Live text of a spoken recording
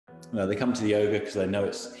they come to the yoga because they know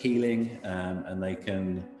it's healing, and they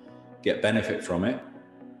can get benefit from it,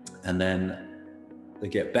 and then they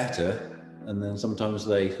get better, and then sometimes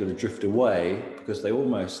they sort of drift away because they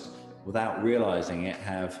almost, without realizing it,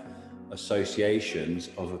 have associations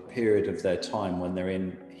of a period of their time when they're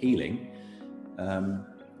in healing,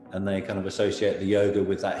 and they kind of associate the yoga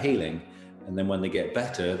with that healing, and then when they get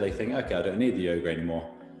better they think, okay, I don't need the yoga anymore,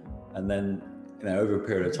 and then over a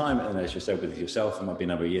period of time, and as you said with yourself, it might be a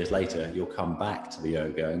number of years later, you'll come back to the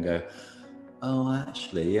yoga and go, oh,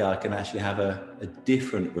 actually, yeah, I can actually have a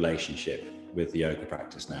different relationship with the yoga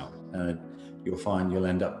practice now. And you'll find you'll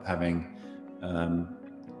end up having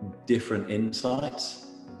different insights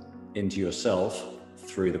into yourself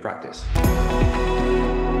through the practice.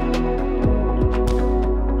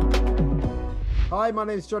 Hi, my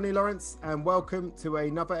name is Johnny Lawrence and welcome to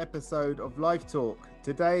another episode of Live Talk.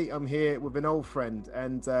 Today I'm here with an old friend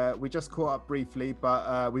and we just caught up briefly,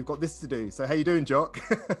 but we've got this to do. So how you doing, Jock?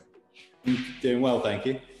 Doing well, thank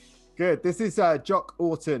you. Good. This is Jock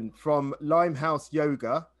Orton from Limehouse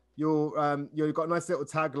Yoga. You've got a nice little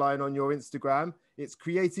tagline on your Instagram. It's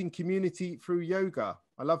creating community through yoga.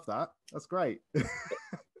 I love that. That's great.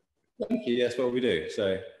 Thank you. That's what we do.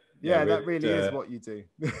 So yeah, that really is what you do.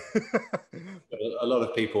 A lot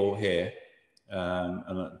of people here,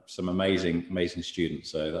 and some amazing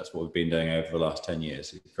students. So that's what we've been doing over the last 10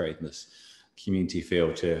 years, creating this community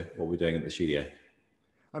feel to what we're doing at the studio.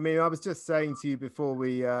 I mean, I was just saying to you before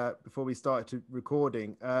we started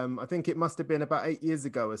recording, I think it must have been about 8 years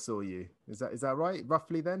ago I saw you. Is that right?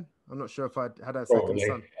 Roughly then? I'm not sure if I had a second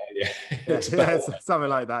son. Yeah, something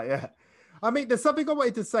like that. Yeah. I mean, there's something I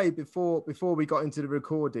wanted to say before we got into the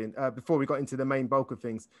recording, before we got into the main bulk of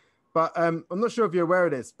things. But I'm not sure if you're aware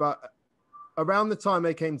of this, but around the time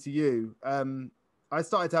I came to you, I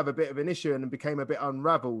started to have a bit of an issue and became a bit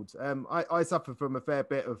unraveled. I suffer from a fair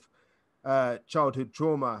bit of childhood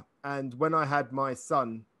trauma, and when I had my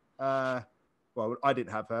son, well, I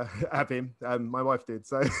didn't have him, my wife did,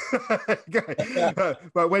 so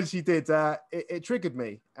but when she did, it triggered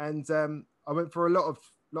me, and I went for a lot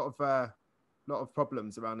of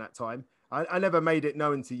problems around that time. I never made it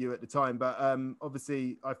known to you at the time, but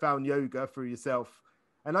obviously I found yoga through yourself,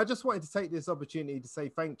 and I just wanted to take this opportunity to say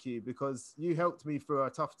thank you, because you helped me through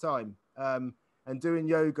a tough time, and doing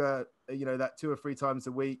yoga, that 2 or 3 times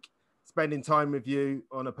a week, spending time with you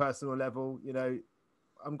on a personal level,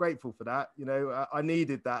 I'm grateful for that. I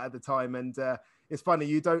needed that at the time. And it's funny,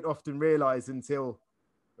 you don't often realize until,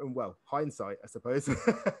 well, hindsight, I suppose.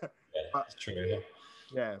 Yeah, that's true.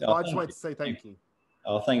 Yeah, but I just wanted to say thank you.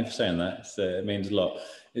 Oh, thank you for saying that. It means a lot.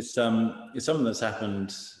 It's something that's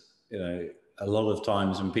happened, a lot of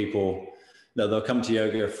times when people, they'll come to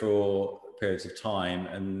yoga for periods of time,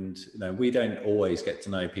 and we don't always get to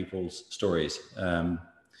know people's stories.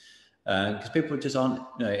 Because people just aren't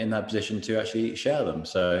in that position to actually share them.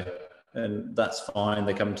 So, and that's fine.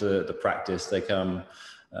 They come to the practice, they come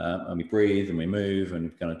and we breathe and we move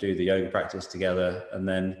and kind of do the yoga practice together. And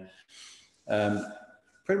then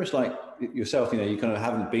pretty much like yourself, you kind of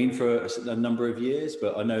haven't been for a number of years,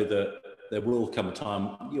 but I know that there will come a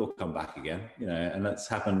time you'll come back again, and that's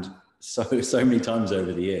happened so many times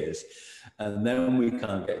over the years. And then we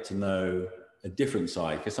kind of get to know a different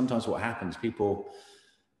side, because sometimes what happens, people,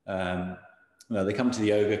 they come to the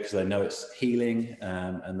yoga because they know it's healing,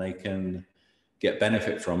 and they can get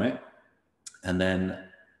benefit from it, and then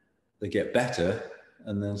they get better,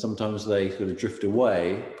 and then sometimes they sort of drift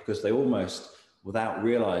away because they almost, without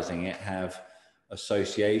realizing it, have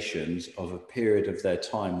associations of a period of their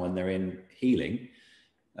time when they're in healing,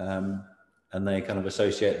 and they kind of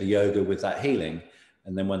associate the yoga with that healing,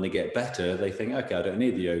 and then when they get better they think, okay, I don't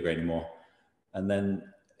need the yoga anymore, and then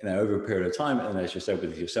over a period of time, and as you said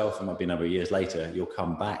with yourself, it might be a number of years later, you'll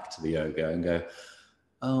come back to the yoga and go,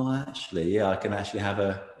 oh, actually, yeah, I can actually have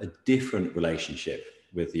a different relationship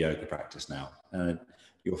with the yoga practice now. And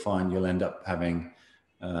you'll find you'll end up having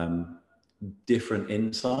different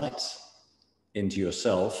insights into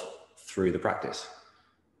yourself through the practice.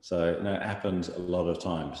 So it happens a lot of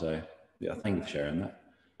times. So yeah, thank you for sharing that.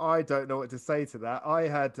 I don't know what to say to that.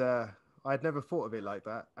 I'd never thought of it like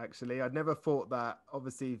that, actually. I'd never thought that,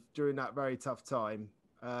 obviously, during that very tough time,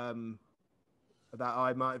 that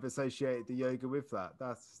I might have associated the yoga with that.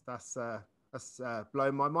 That's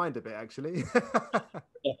blown my mind a bit, actually.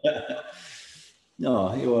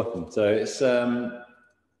 No, you're welcome. So it's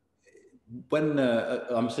when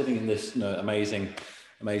I'm sitting in this amazing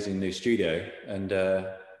new studio, and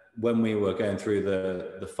when we were going through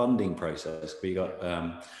the funding process,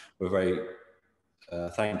 we're very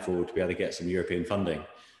thankful to be able to get some European funding,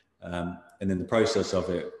 and in the process of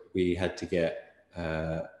it we had to get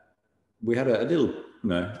we had a little,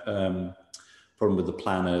 problem with the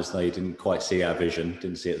planners. They didn't quite see our vision,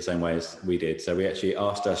 didn't see it the same way as we did. So we actually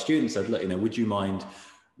asked our students, said, look, would you mind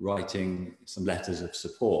writing some letters of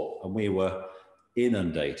support? And we were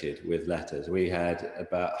inundated with letters. We had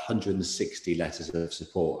about 160 letters of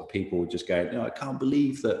support. People just going, I can't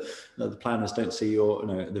believe that the planners don't see your,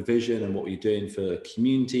 the vision and what you're doing for the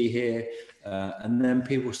community here. And then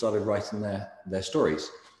people started writing their stories.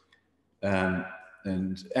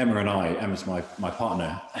 And Emma's my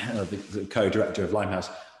partner, the co-director of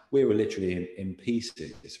Limehouse. We were literally in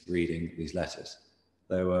pieces reading these letters.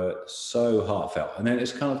 They were so heartfelt. And then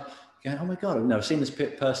it's kind of going, oh my God, I've never seen this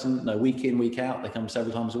person, week in, week out. They come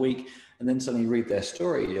several times a week. And then suddenly you read their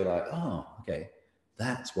story. You're like, oh, okay,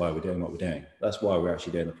 that's why we're doing what we're doing. That's why we're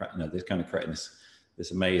actually doing this kind of creating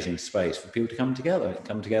this amazing space for people to come together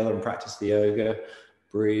and practice the yoga,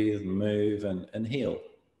 breathe, move, and heal.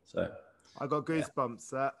 So I got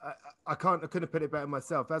goosebumps. Yeah. I couldn't put it better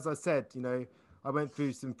myself. As I said, I went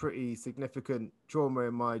through some pretty significant trauma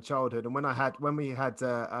in my childhood, and when we had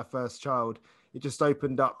our first child, it just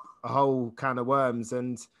opened up a whole can of worms,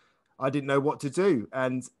 and I didn't know what to do.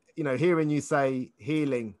 And hearing you say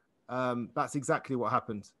healing, that's exactly what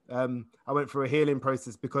happened. I went through a healing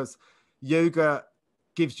process because yoga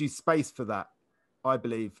gives you space for that. I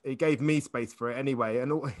believe it gave me space for it anyway.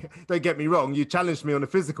 And don't get me wrong, you challenged me on a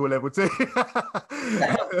physical level too.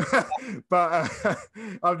 But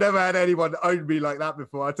I've never had anyone own me like that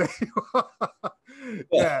before. I tell you what.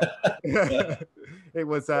 Yeah. It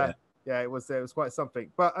was it was quite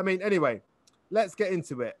something. But I mean, anyway, let's get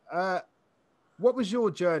into it. What was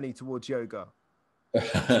your journey towards yoga?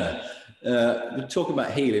 We're talking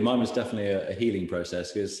about healing. Mine was definitely a healing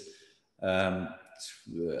process because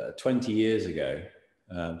 20 years ago,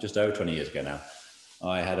 just over 20 years ago now,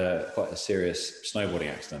 I had quite a serious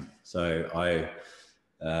snowboarding accident. So I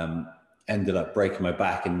ended up breaking my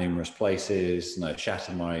back in numerous places,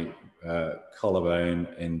 shattered my collarbone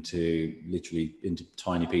into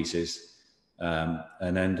tiny pieces,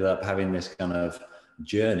 and ended up having this kind of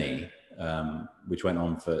journey, which went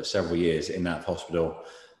on for several years in that hospital,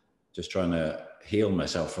 just trying to heal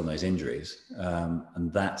myself from those injuries.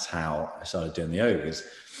 And that's how I started doing the yogas.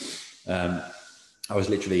 I was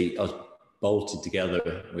bolted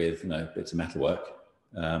together with, bits of metalwork.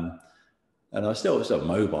 And I was still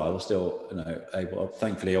mobile. I was still, able,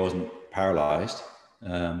 thankfully I wasn't paralyzed,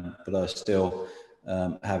 but I was still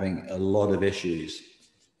having a lot of issues.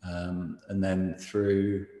 And then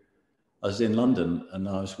I was in London and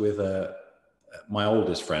I was with my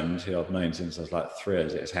oldest friend, who I've known since I was like 3. I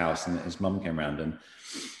was at his house, and his mum came around and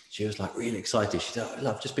she was like really excited. She said, oh,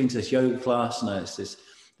 I've just been to this yoga class, and it's this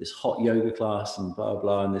hot yoga class and blah,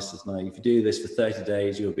 blah. And this is if you do this for 30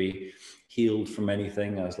 days, you'll be healed from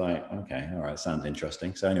anything. I was like, okay, all right, sounds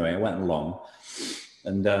interesting. So anyway, I went along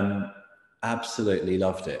and absolutely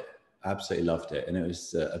loved it. Absolutely loved it. And it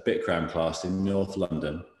was a Bikram class in North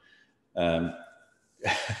London.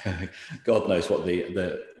 God knows what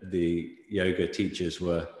the yoga teachers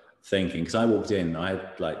were thinking, because I walked in, I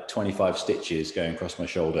had like 25 stitches going across my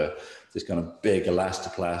shoulder, this kind of big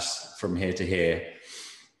elastoplast from here to here,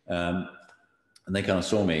 and they kind of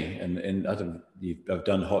saw me, and I don't, I've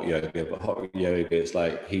done hot yoga, but hot yoga is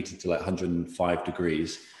like heated to like 105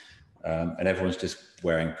 degrees, and everyone's just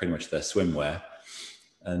wearing pretty much their swimwear,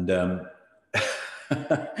 and I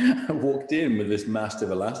walked in with this massive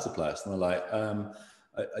elastoplast, and they're like,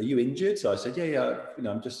 are you injured? So I said, yeah,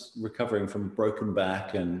 I'm just recovering from a broken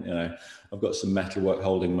back, and I've got some metalwork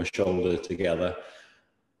holding my shoulder together.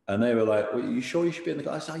 And they were like, well, you sure you should be in the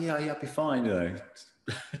class? I said, yeah, I'll be fine,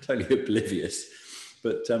 totally oblivious.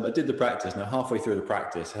 But I did the practice. Now, halfway through the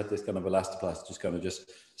practice, I had this kind of elastoplast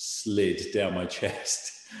just slid down my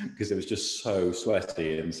chest because it was just so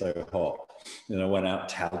sweaty and so hot. I went out,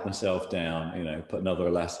 toweled myself down, put another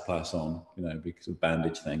elastoplast on, because of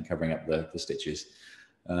bandage thing, covering up the stitches.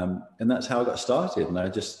 And that's how I got started. And I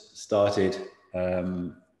just started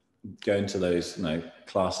going to those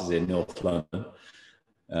classes in North London,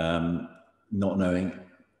 not knowing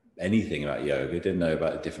anything about yoga, didn't know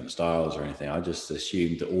about the different styles or anything. I just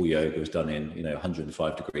assumed that all yoga was done in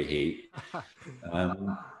 105 degree heat,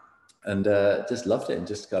 and just loved it, and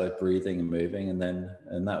just started breathing and moving, and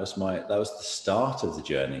that was the start of the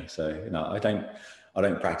journey. So I don't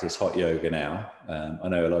practice hot yoga now. I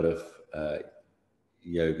know a lot of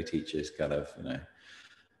yoga teachers kind of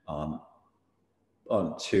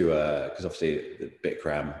aren't too, because obviously the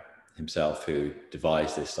Bikram himself, who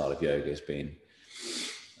devised this style of yoga, has been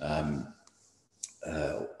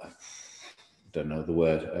don't know the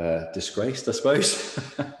word, disgraced, I suppose.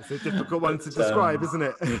 It's a difficult one to describe, isn't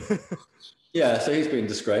it? Yeah, so he's been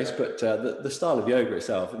disgraced, but the style of yoga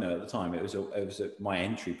itself, at the time, it was my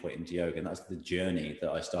entry point into yoga, and that's the journey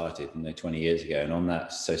that I started, 20 years ago. And on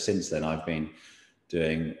that, so since then, I've been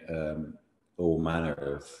doing all manner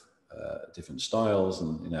of different styles,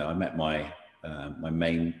 and I met my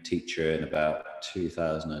main teacher in about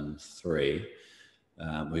 2003,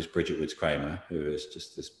 who's Bridget Woods-Kramer, who is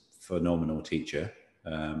just this phenomenal teacher.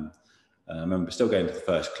 And I remember still going to the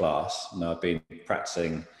first class, and I've been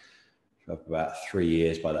practicing for about 3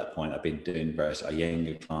 years by that point. I've been doing various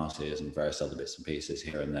Iyengar classes and various other bits and pieces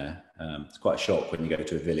here and there. It's quite a shock when you go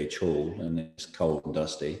to a village hall and it's cold and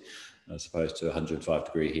dusty, as opposed to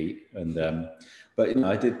 105-degree heat. And but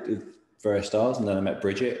I did various styles, and then I met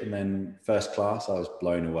Bridget, and then first class I was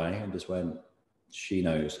blown away and just went, she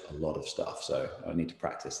knows a lot of stuff, so I need to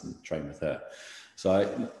practice and train with her. So I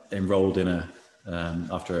enrolled in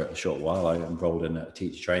after a short while, I enrolled in a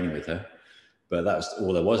teacher training with her. But that's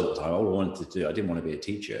all there was at the time. All I wanted to do, I didn't want to be a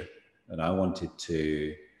teacher, and I wanted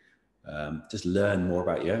to just learn more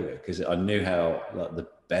about yoga, because I knew how the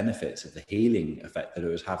benefits of the healing effect that it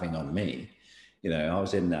was having on me. I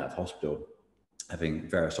was in and out of hospital having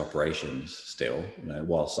various operations still,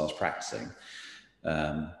 whilst I was practicing.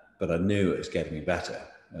 But I knew it was getting me better,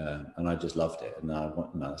 and I just loved it. And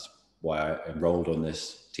that's why I enrolled on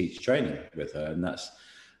this teacher training with her. And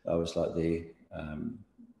I was like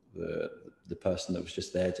the person that was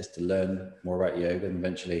just there just to learn more about yoga. And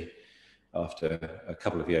eventually, after a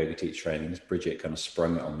couple of yoga teacher trainings, Bridget kind of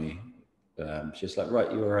sprung it on me. She's like,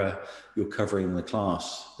 right, you're covering the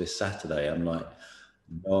class this Saturday. I'm like,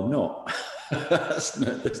 no, I'm not.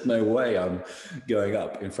 There's no way I'm going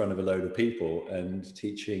up in front of a load of people and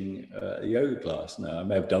teaching a yoga class. No, I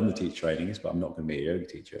may have done the teacher trainings, but I'm not going to be a yoga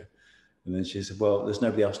teacher. And then she said, well, there's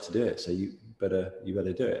nobody else to do it, so you better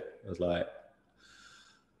do it. I was like,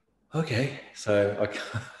 okay. So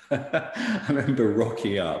I remember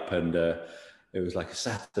rocking up, and it was like a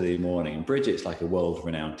Saturday morning, and Bridget's like a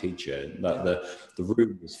world-renowned teacher. Like the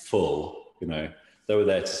room was full, they were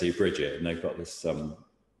there to see Bridget, and they've got this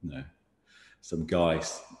some guy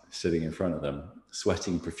sitting in front of them,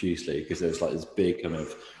 sweating profusely, because there was like this big kind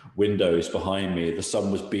of windows behind me. The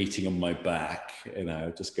sun was beating on my back,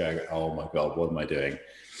 just going, oh my God, what am I doing?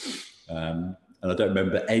 And I don't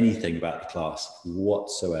remember anything about the class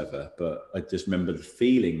whatsoever, but I just remember the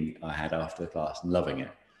feeling I had after the class and loving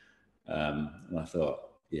it. And I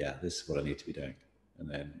thought, yeah, this is what I need to be doing. And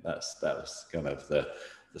then that was kind of the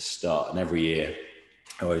start. And every year,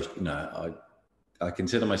 I always, I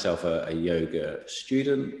consider myself a yoga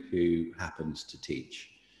student who happens to teach.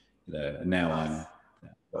 And now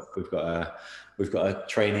we've got a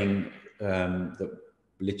training that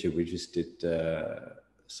literally we just did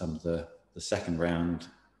some of the second round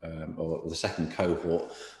or the second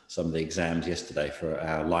cohort, some of the exams yesterday for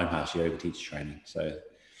our Limehouse yoga teacher training. So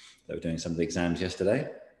they were doing some of the exams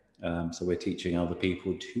yesterday. So we're teaching other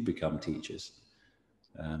people to become teachers.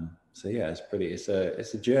 So yeah, it's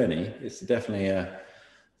a journey. It's definitely a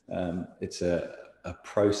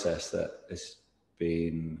process that has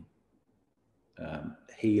been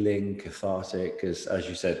healing, cathartic, because as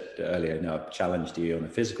you said earlier, I've challenged you on a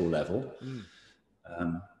physical level.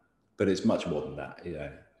 But it's much more than that.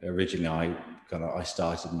 Originally I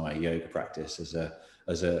started my yoga practice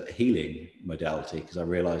as a healing modality, because I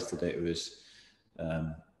realized that it was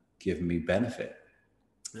giving me benefit.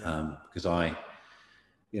 Because I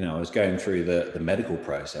was going through the medical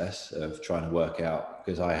process of trying to work out,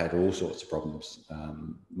 because I had all sorts of problems.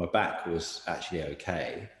 My back was actually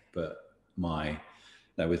okay, but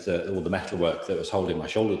with all the metal work that was holding my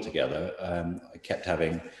shoulder together, I kept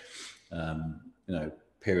having,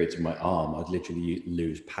 periods of my arm. I'd literally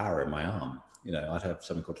lose power in my arm. I'd have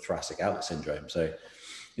something called thoracic outlet syndrome. So,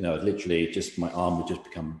 I'd literally my arm would just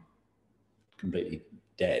become completely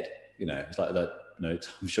dead. It's like that.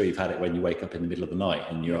 I'm sure you've had it when you wake up in the middle of the night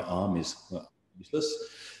and your arm is useless.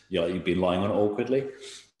 You've been lying on it awkwardly.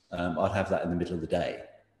 I'd have that in the middle of the day.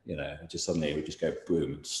 Just suddenly it would just go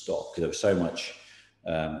boom and stop, because there was so much.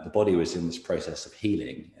 The body was in this process of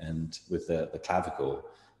healing, and with the clavicle,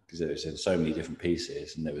 because it was in so many different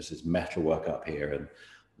pieces, and there was this metal work up here, and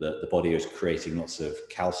the body was creating lots of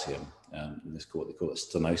calcium. They call it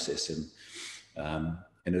stenosis, and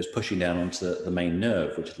it was pushing down onto the main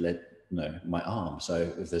nerve, which led my arm.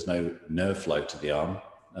 So if there's no nerve flow to the arm,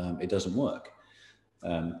 it doesn't work.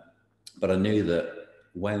 But I knew that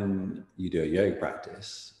when you do a yoga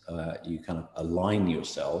practice, you kind of align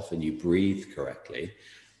yourself and you breathe correctly,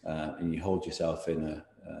 and you hold yourself in a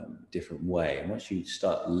different way. And once you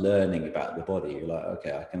start learning about the body, you're like,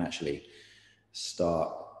 okay, I can actually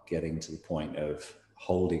start getting to the point of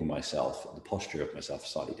holding myself, the posture of myself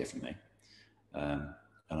slightly differently. and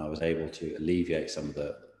I was able to alleviate some of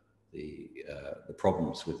the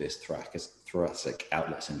problems with this thoracic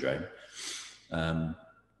outlet syndrome.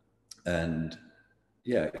 And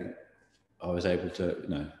yeah, I was able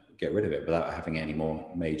to, get rid of it without having any more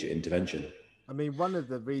major intervention. I mean, one of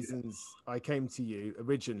the reasons I came to you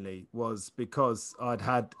originally was because I'd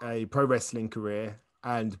had a pro wrestling career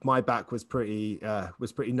and my back was pretty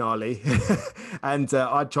gnarly. And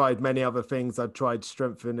I'd tried many other things. I'd tried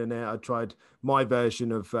strengthening it. I'd tried my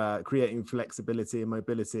version of creating flexibility and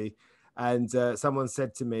mobility. And someone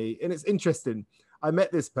said to me, and it's interesting, I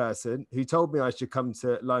met this person who told me I should come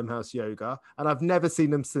to Limehouse Yoga, and I've never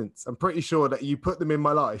seen them since. I'm pretty sure that you put them in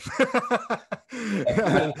my life.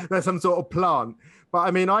 They're some sort of plant. But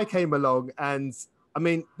I mean, I came along, and I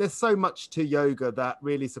mean, there's so much to yoga that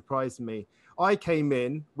really surprised me. I came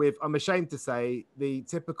in with, I'm ashamed to say, the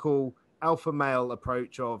typical alpha male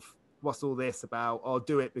approach of, what's all this about? I'll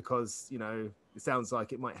do it because, it sounds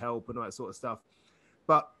like it might help and all that sort of stuff.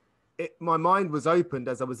 But my mind was opened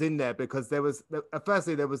as I was in there, because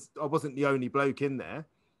firstly, I wasn't the only bloke in there,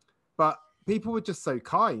 but people were just so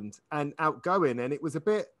kind and outgoing. And it was a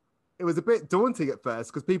bit daunting at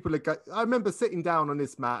first, because I remember sitting down on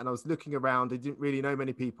this mat and I was looking around. I didn't really know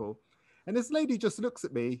many people. And this lady just looks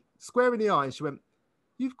at me square in the eye and she went,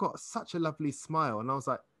 "You've got such a lovely smile." And I was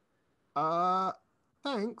like,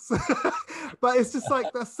 thanks. But it's just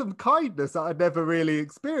like, that's some kindness that I'd never really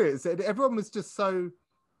experienced. And everyone was just so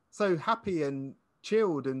happy and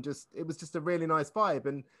chilled, and it was just a really nice vibe.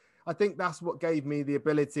 And I think that's what gave me the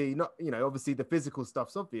ability, not, obviously the physical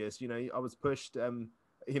stuff's obvious, I was pushed, haven't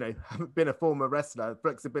been a former wrestler.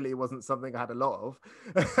 Flexibility wasn't something I had a lot of.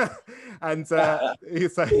 And so,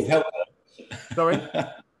 sorry?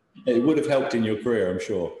 It would have helped in your career, I'm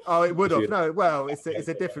sure. Oh, it would have. No, well, it's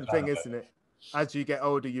a different thing, isn't it? As you get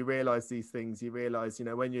older, you realize these things. You realize,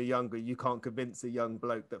 when you're younger, you can't convince a young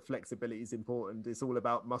bloke that flexibility is important. It's all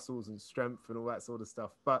about muscles and strength and all that sort of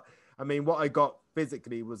stuff. But I mean, what I got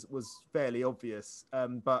physically was fairly obvious.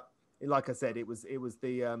 But like I said, it was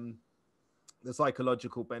the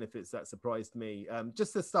psychological benefits that surprised me.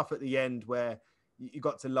 Just the stuff at the end where you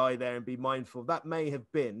got to lie there and be mindful. That may have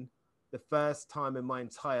been the first time in my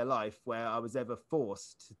entire life where I was ever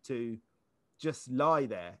forced to just lie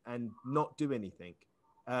there and not do anything,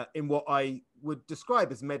 in what I would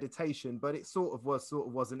describe as meditation, but it sort of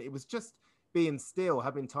wasn't. It was just being still,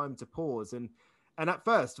 having time to pause. And at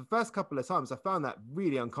first, the first couple of times, I found that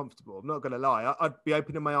really uncomfortable. I'm not going to lie. I'd be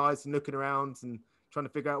opening my eyes and looking around and trying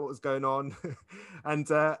to figure out what was going on. And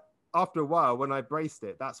after a while, when I braced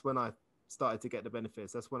it, that's when I started to get the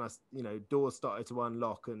benefits. That's when doors started to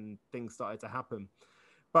unlock and things started to happen.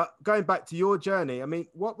 But going back to your journey, I mean,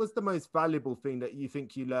 what was the most valuable thing that you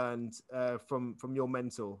think you learned from your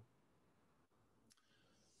mentor?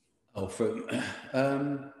 I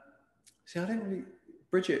don't really.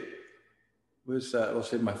 Bridget was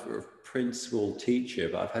also my principal teacher,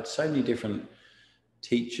 but I've had so many different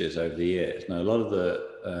teachers over the years. Now, a lot of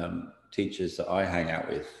the teachers that I hang out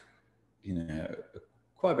with, are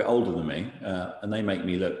quite a bit older than me, and they make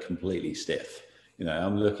me look completely stiff.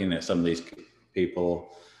 I'm looking at some of these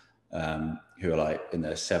people who are like in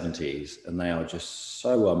their 70s, and they are just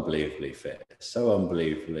so unbelievably fit, so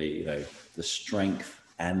unbelievably, the strength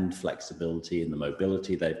and flexibility and the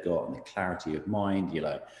mobility they've got and the clarity of mind. You're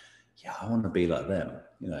like, yeah, I want to be like them.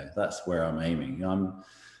 That's where I'm aiming. I'm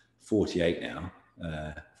 48 now,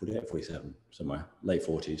 48, 47, somewhere, late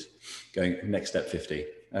 40s, going next step 50.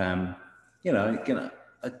 I'm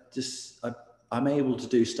able to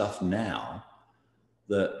do stuff now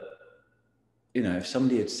that, if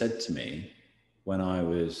somebody had said to me when I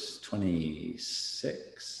was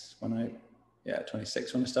 26, when I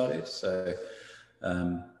started. So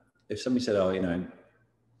if somebody said,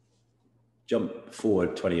 jump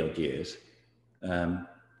forward 20 odd years,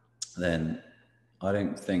 then I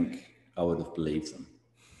don't think I would have believed them.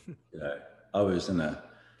 I was in a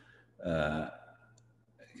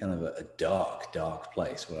kind of a dark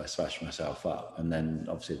place where I smashed myself up. And then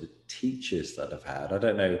obviously the teachers that I've had, I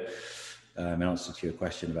don't know, in answer to your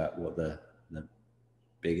question about what the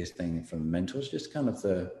biggest thing from mentors, just kind of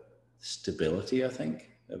the stability, I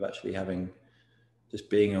think, of actually just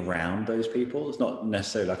being around those people. It's not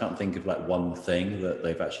necessarily, I can't think of like one thing that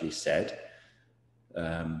they've actually said.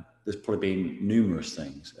 There's probably been numerous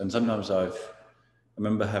things. And sometimes I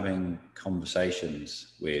remember having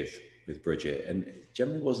conversations with Bridget, and it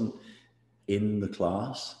generally wasn't in the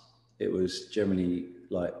class. It was generally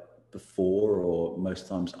like before, or most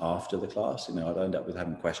times after the class. I'd end up with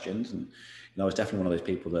having questions, and I was definitely one of those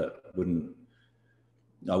people that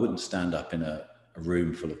I wouldn't stand up in a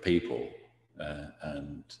room full of people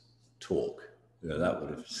and talk. that would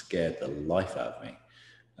have scared the life out of me.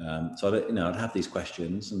 So I'd have these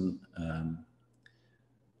questions, and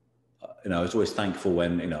I was always thankful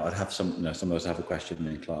when I'd have someone else have a question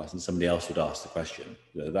in class, and somebody else would ask the question.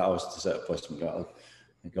 That was the certain person. Go, oh,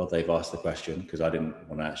 thank God they've asked the question, because I didn't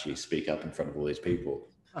want to actually speak up in front of all these people.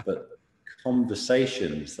 But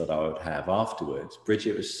conversations that I would have afterwards,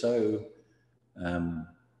 Bridget was so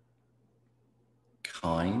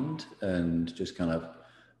kind, and just kind of,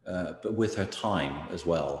 but with her time as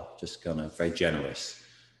well, just kind of very generous,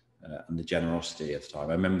 and the generosity at the time.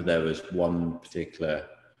 I remember there was one particular.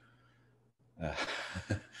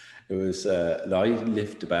 It was I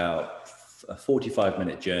lived about a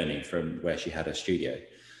 45-minute journey from where she had her studio,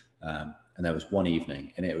 and there was one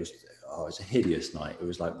evening, and it was a hideous night. It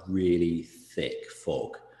was like really thick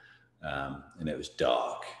fog, and it was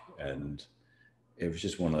dark, and it was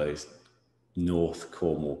just one of those North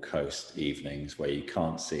Cornwall coast evenings where you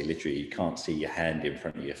can't see your hand in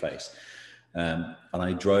front of your face. And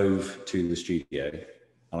I drove to the studio,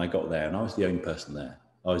 and I got there, and I was the only person there.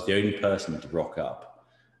 I was the only person to rock up.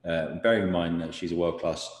 Bearing in mind that she's a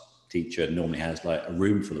world-class teacher, normally has like a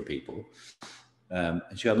room full of people. And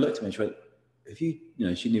she looked at me and she went, "Have you,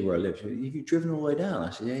 she knew where I lived. She went, have you driven all the way down?" I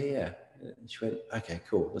said, yeah. And she went, "Okay,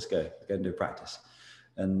 cool, let's go and do a practice."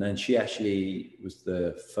 And then she actually was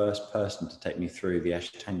the first person to take me through the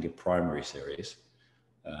Ashtanga primary series.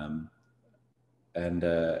 And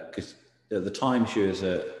because at the time she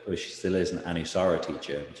still is an Anusara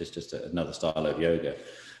teacher, which is just another style of yoga,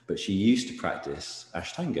 but she used to practice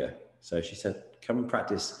Ashtanga. So she said, "Come and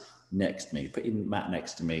practice next to me, put your mat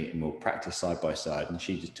next to me, and we'll practice side by side." And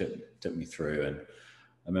she just took me through, and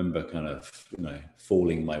I remember kind of,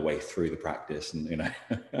 falling my way through the practice, and,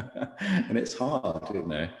 and it's hard,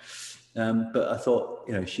 but I thought,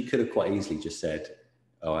 she could have quite easily just said,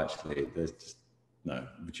 "Oh, actually, there's just, no,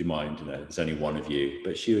 would you mind, there's only one of you."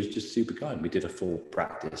 But she was just super kind. We did a full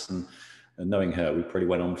practice, and knowing her, we probably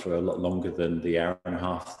went on for a lot longer than the hour and a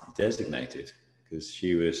half designated, because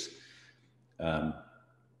she was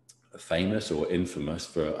famous or infamous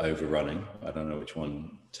for overrunning. I don't know which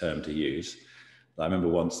one term to use. I remember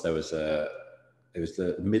once it was the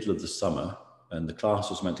middle of the summer, and the class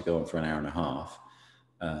was meant to go on for an hour and a half,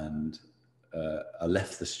 and I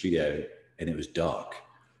left the studio and it was dark.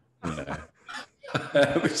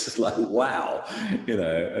 It was just like, wow,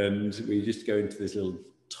 and we just go into this little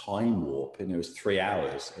time warp, and it was 3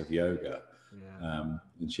 hours of yoga. Yeah.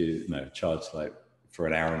 And she charged like for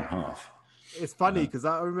an hour and a half. It's funny because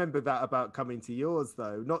I remember that about coming to yours,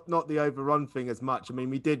 though. Not the overrun thing as much. I mean,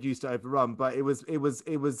 we did used to overrun, but it was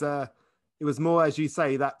more, as you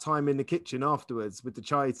say, that time in the kitchen afterwards with the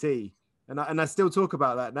chai tea. And I still talk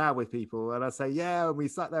about that now with people, and I say, yeah, and we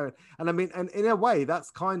sat there, and I mean, and in a way,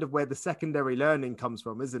 that's kind of where the secondary learning comes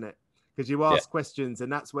from, isn't it? Because you ask questions,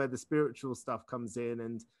 and that's where the spiritual stuff comes in,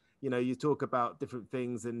 and you talk about different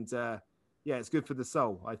things, and yeah, it's good for the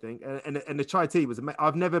soul, I think. And the chai tea was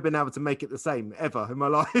I've never been able to make it the same ever in my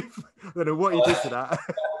life. I don't know what you did to that.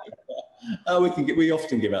 We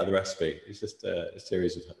often give out the recipe. It's just a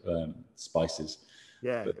series of spices.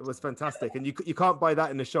 Yeah, but it was fantastic, and you can't buy that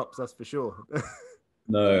in the shops, that's for sure.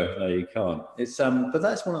 No, you can't. It's but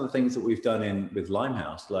that's one of the things that we've done with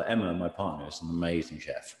Limehouse. Like Emma, my partner, is an amazing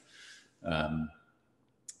chef. And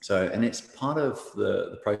it's part of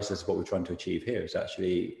the process of what we're trying to achieve here. Is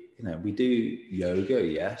actually, we do yoga,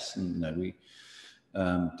 yes, and we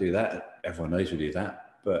do that. Everyone knows we do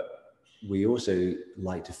that, but we also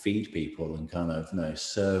like to feed people and kind of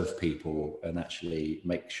serve people, and actually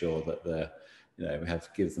make sure that we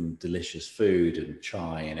give them delicious food and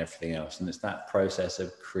chai and everything else. And it's that process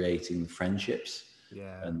of creating friendships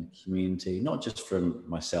and community, not just from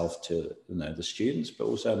myself to the students, but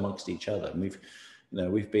also amongst each other. And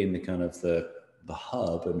we've been the kind of the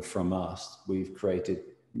hub, and from us we've created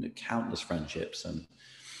countless friendships, and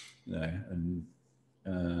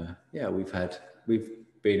we've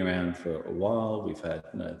been around for a while. We've had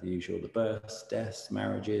the usual, the births, deaths,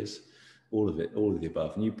 marriages, all of the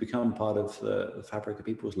above, and you become part of the fabric of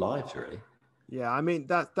people's lives, really. Yeah, I mean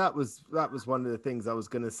that was one of the things I was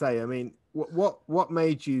going to say. I mean, what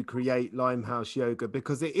made you create Limehouse Yoga?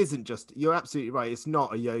 Because it isn't just, you're absolutely right, it's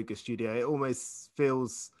not a yoga studio. It almost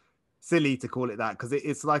feels silly to call it that, because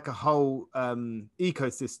it's like a whole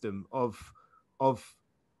ecosystem of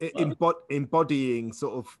embodying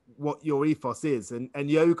sort of what your ethos is, and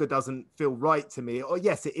yoga doesn't feel right to me. Or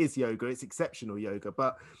yes, it is yoga, it's exceptional yoga,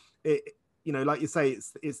 but it, like you say,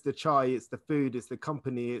 it's the chai, it's the food, it's the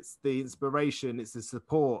company, it's the inspiration, it's the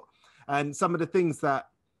support, and some of the things that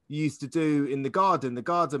you used to do in the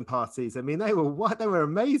garden parties. I mean, they were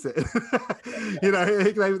amazing. You know,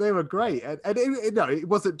 they were great. And it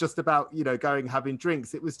wasn't just about, you know, going having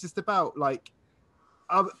drinks. It was just about like,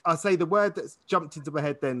 I say the word that's jumped into my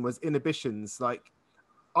head then was inhibitions. Like,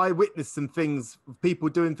 I witnessed some things, people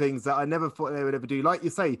doing things that I never thought they would ever do. Like you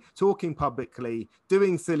say, talking publicly,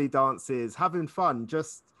 doing silly dances, having fun,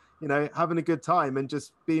 just, you know, having a good time and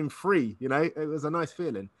just being free. You know, it was a nice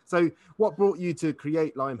feeling. So what brought you to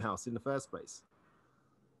create Limehouse in the first place?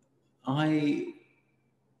 I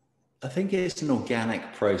think it's an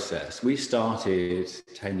organic process. We started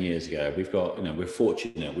 10 years ago. We've got, you know, we're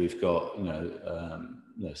fortunate. We've got,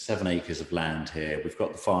 7 acres of land here. We've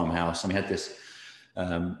got the farmhouse, and we had this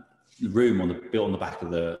room built on the back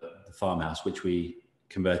of the farmhouse, which we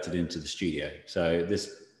converted into the studio. So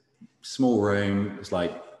this small room is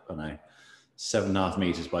like, I don't know, 7.5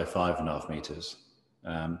 meters by 5.5 meters.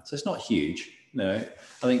 So it's not huge. No,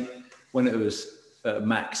 I think when it was at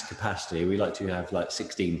max capacity, we like to have like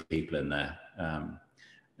 16 people in there.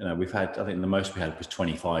 You know, we've had, I think the most we had was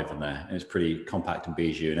 25 in there, and it's pretty compact and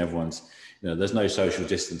bijou, and everyone's, you know, there's no social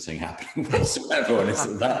distancing happening whatsoever when it's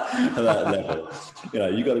at that level. You know,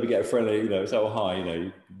 you got to get friendly, you know, so high, you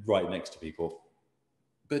know, right next to people.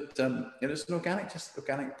 But it's an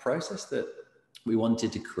organic process that we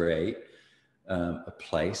wanted to create a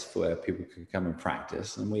place where people could come and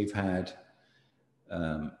practice, and we've had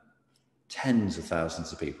tens of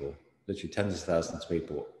thousands of people, literally tens of thousands of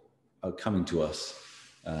people are coming to us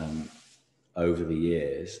over the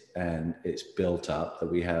years, and it's built up that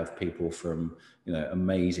we have people from, you know,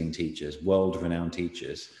 amazing teachers, world-renowned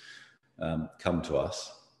teachers come to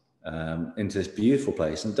us into this beautiful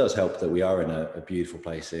place. And it does help that we are in a beautiful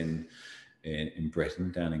place in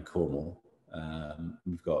Britain, down in Cornwall.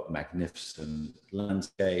 We've got magnificent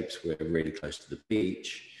landscapes. We're really close to the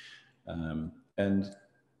beach, and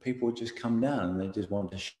people just come down and they just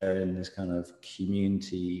want to share in this kind of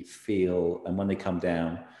community feel. And when they come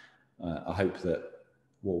down, I hope that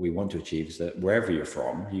what we want to achieve is that wherever you're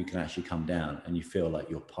from, you can actually come down and you feel like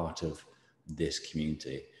you're part of this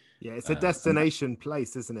community. Yeah, it's a destination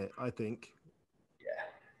place, isn't it? I think.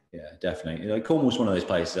 Yeah, definitely. You know, Cornwall's one of those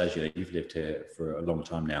places, as you know, you've lived here for a long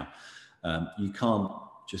time now. You can't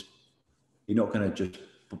just, you're not going to just,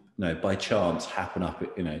 you know, by chance happen up,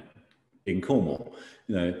 you know, in Cornwall.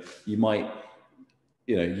 You know, you might,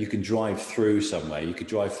 you know, you can drive through somewhere. You could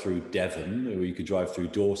drive through Devon, or you could drive through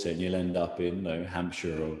Dorset, and you'll end up in, you know,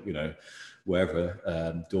 Hampshire, or, you know,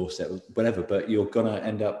 wherever, Dorset, whatever. But you're gonna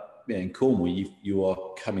end up, you know, in Cornwall. You are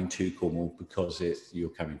coming to Cornwall because you're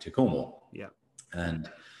coming to Cornwall. Yeah.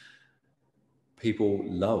 And people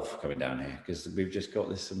love coming down here because we've just got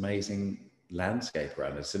this amazing landscape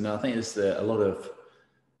around us. And I think it's a lot of,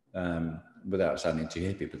 without sounding too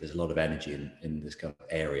hippie, but there's a lot of energy in this kind of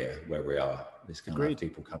area where we are. This kind of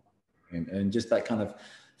people come and just that kind of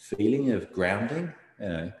feeling of grounding. You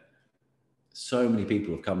know, so many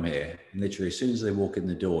people have come here, and literally as soon as they walk in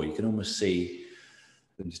the door, you can almost see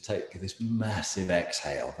them just take this massive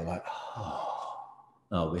exhale. They're like, oh,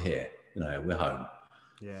 we're here. You know, we're home.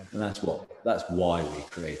 Yeah, and that's why we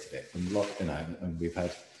created it. And you know, and we've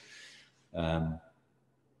had.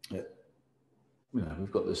 You know,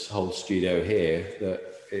 we've got this whole studio here that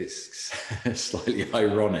it's slightly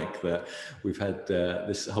ironic that we've had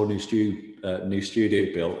this whole new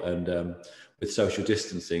studio built, and with social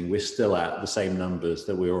distancing, we're still at the same numbers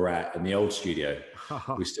that we were at in the old studio.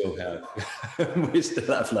 We still have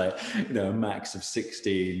like, you know, a max of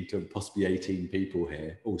 16 to possibly 18 people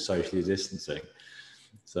here, all socially distancing.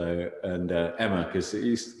 So, and Emma, because it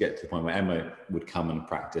used to get to the point where Emma would come and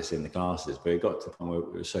practice in the classes, but it got to the point where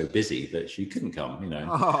it was so busy that she couldn't come, you know.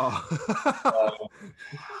 Oh.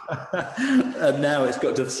 And now it's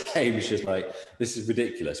got to the same. It's just like, this is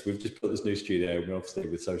ridiculous. We've just put this new studio, and obviously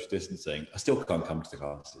with social distancing, I still can't come to the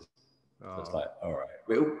classes. So it's like, all right,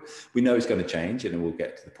 we know it's going to change, and it will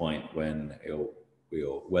get to the point when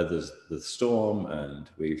we'll weather the storm, and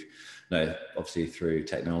we've, you know, obviously through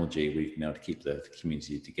technology, we've been able to keep the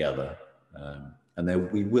community together, and then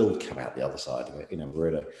we will come out the other side of it. You know, we're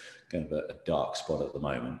at a kind of a dark spot at the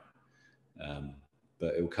moment,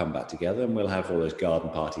 but it will come back together, and we'll have all those garden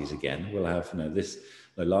parties again. We'll have, you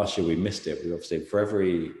know, last year we missed it. We obviously, for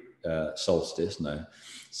every solstice,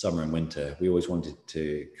 summer and winter, we always wanted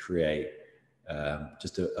to create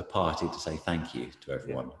just a party to say thank you to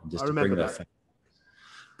everyone, and just to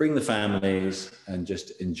bring the families and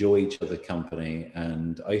just enjoy each other's company.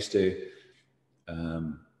 And I used to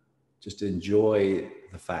just enjoy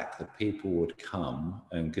the fact that people would come,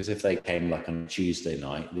 and because if they came like on a Tuesday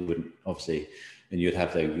night, they wouldn't obviously, and you'd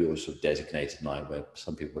have your sort of designated night where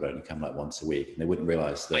some people would only come like once a week, and they wouldn't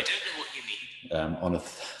realize that. I don't know what you mean. On a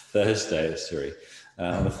Thursday,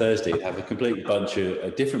 on a Thursday, you'd have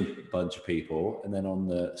a different bunch of people, and then on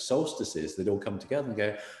the solstices, they'd all come together and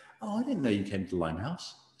go, "Oh, I didn't know you came to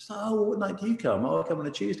Limehouse." It's like, "Oh, what night do you come?" "Oh, I come on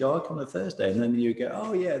a Tuesday." "Oh, I come on a Thursday." And then you go,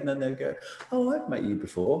 "Oh, yeah." And then they'll go, "Oh, I've met you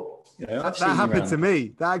before." You know, that happened to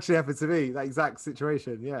me. That actually happened to me. That exact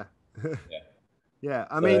situation. Yeah. Yeah.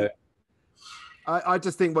 I mean, I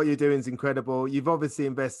just think what you're doing is incredible. You've obviously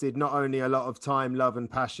invested not only a lot of time, love, and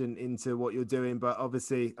passion into what you're doing, but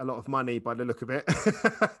obviously a lot of money by the look of it.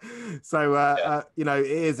 So, you know, it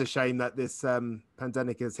is a shame that this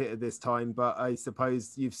pandemic has hit at this time, but I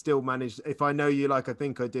suppose you've still managed. If I know you like I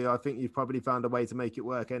think I do, I think you've probably found a way to make it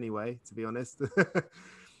work anyway, to be honest.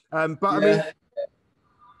 I mean,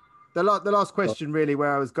 the last question really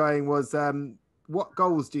where I was going was, what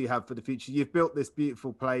goals do you have for the future? You've built this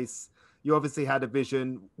beautiful place. You obviously had a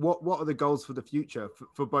vision. What are the goals for the future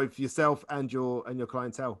for both yourself and your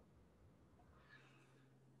clientele?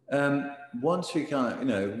 Once we kind of, you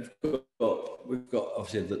know, we've got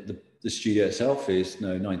obviously the studio itself is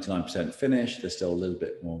 99% finished. There's still a little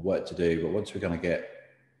bit more work to do, but once we're going to get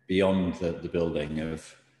beyond the building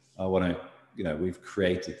I want to, you know, we've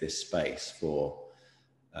created this space for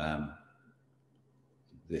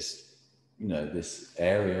this, you know, this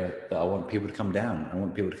area that I want people to come down. I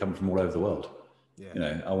want people to come from all over the world. Yeah. You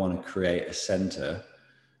know, I want to create a center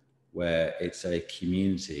where it's a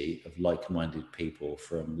community of like-minded people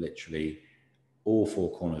from literally all four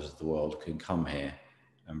corners of the world can come here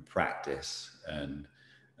and practice and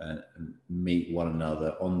meet one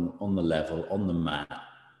another on the level, on the mat,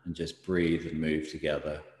 and just breathe and move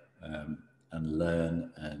together and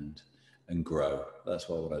learn and grow. That's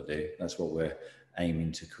what I want to do. That's what we're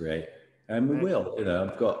aiming to create. And we will, you know,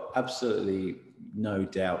 I've got absolutely no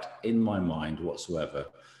doubt in my mind whatsoever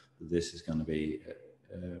that this is going to be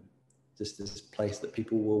just this place that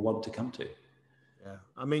people will want to come to. Yeah,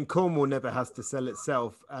 I mean, Cornwall never has to sell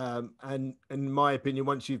itself. And in my opinion,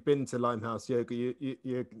 once you've been to Limehouse Yoga,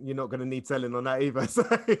 you're not going to need selling on that either.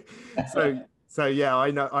 So yeah,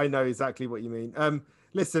 I know exactly what you mean.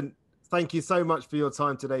 Listen, thank you so much for your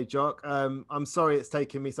time today, Jock. I'm sorry it's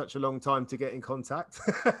taken me such a long time to get in contact.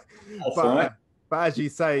 But as you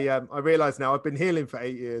say, I realise now I've been healing for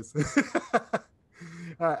 8 years.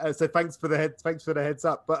 So thanks for the heads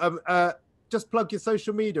up. But just plug your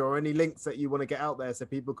social media or any links that you want to get out there so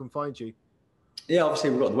people can find you. Yeah, obviously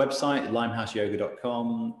we've got the website,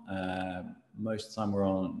 limehouseyoga.com. Most of the time we're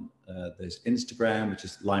on, there's Instagram, which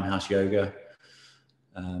is Limehouse Yoga.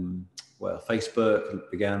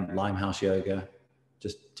 Facebook began Limehouse Yoga.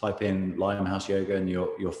 Just type in Limehouse Yoga and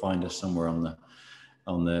you'll find us somewhere on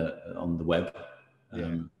the web.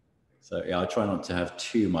 So yeah, I try not to have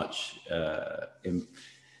too much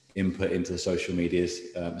input into the social medias.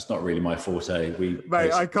 It's not really my forte.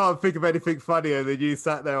 Mate, I can't think of anything funnier than you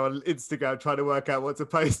sat there on Instagram trying to work out what to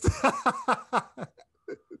post.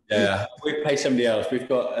 Yeah, we pay somebody else. We've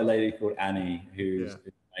got a lady called Annie who's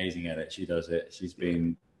amazing at it. She does it. She's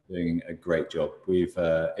been doing a great job. We've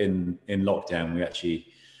in lockdown we actually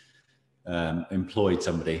employed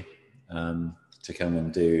somebody to come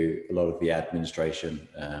and do a lot of the administration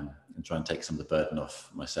and try and take some of the burden off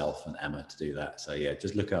myself and Emma to do that. So yeah,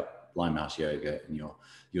 just look up Limehouse Yoga and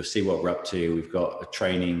you'll see what we're up to. We've got a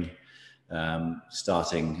training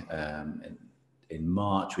starting in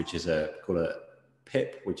March, which is called a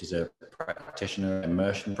PIP, which is a practitioner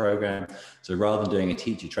immersion program. So rather than doing a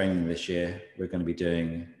teacher training this year, we're going to be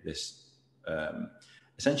doing this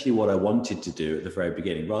essentially what I wanted to do at the very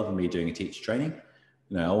beginning. Rather than me doing a teacher training,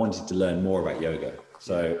 I wanted to learn more about yoga.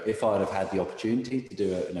 So if I'd have had the opportunity to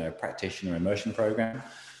do a practitioner immersion program,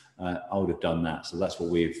 I would have done that. So that's what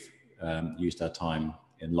we've used our time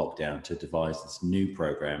in lockdown to devise this new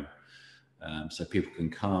program. So people can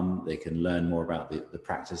come, they can learn more about the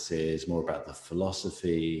practices, more about the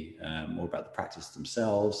philosophy, more about the practice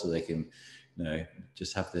themselves. So they can,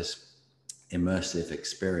 just have this immersive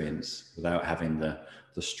experience without having the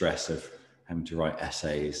stress of having to write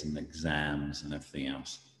essays and exams and everything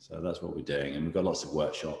else. So that's what we're doing. And we've got lots of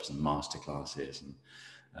workshops and master classes.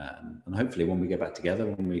 And hopefully when we get back together,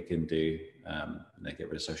 when we can do, get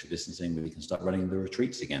rid of social distancing, we can start running the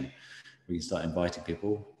retreats again. We can start inviting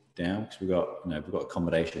people down because we've got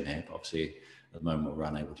accommodation here, but obviously at the moment we're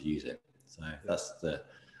unable to use it. So that's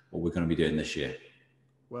what we're going to be doing this year.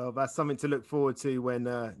 Well, that's something to look forward to when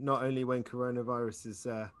not only when coronavirus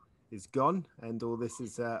is gone and all this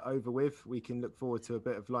is over with, we can look forward to a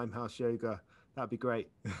bit of Limehouse Yoga. That'd be great.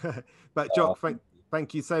 But Jock,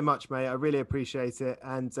 Thank you so much, mate. I really appreciate it.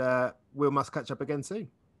 And we must catch up again soon.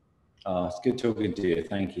 It's good talking to you.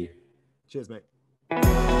 Thank you. Cheers, mate.